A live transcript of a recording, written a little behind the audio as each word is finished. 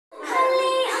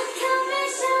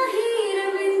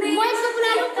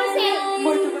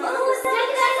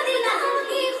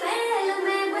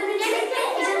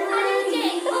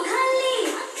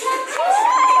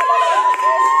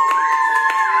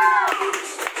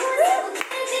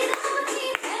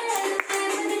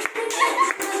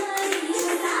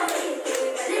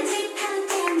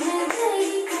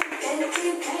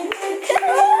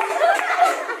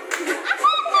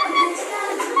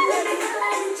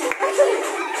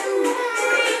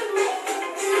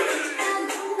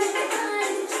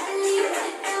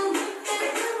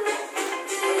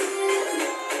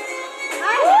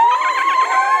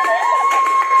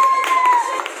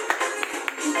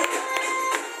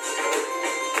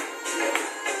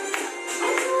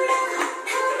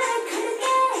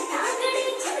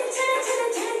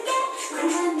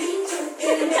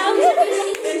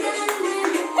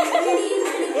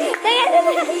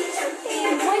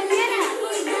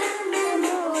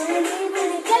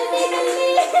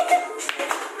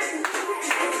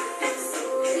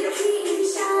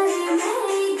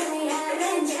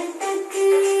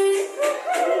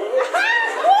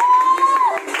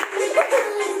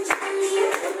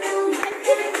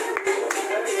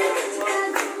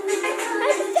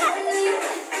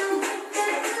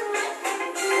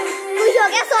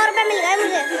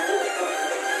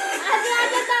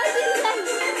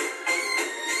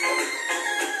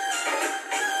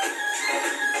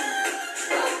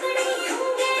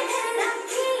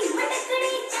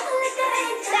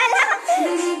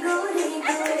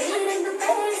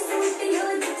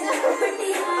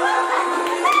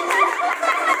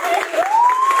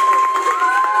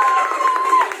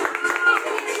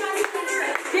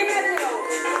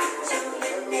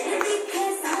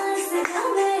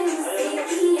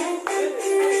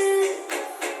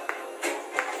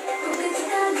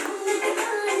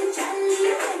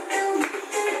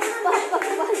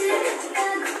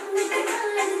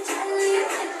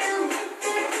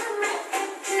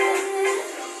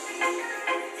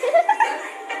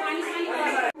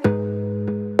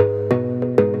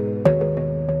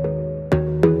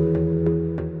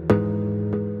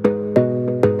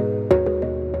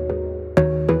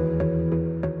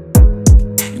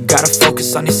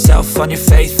focus on yourself, on your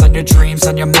faith, on your dreams,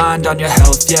 on your mind, on your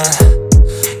health, yeah.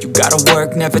 You gotta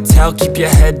work, never tell, keep your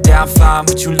head down, find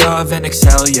what you love and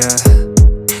excel, yeah.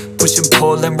 Push and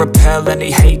pull and repel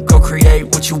any hate, go create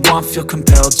what you want, feel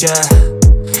compelled, yeah.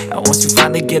 And once you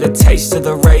finally get a taste of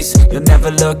the race, you'll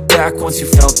never look back once you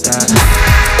felt that.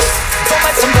 Don't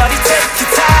let somebody take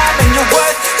your time and your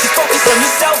worth, just focus on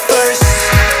yourself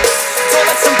first.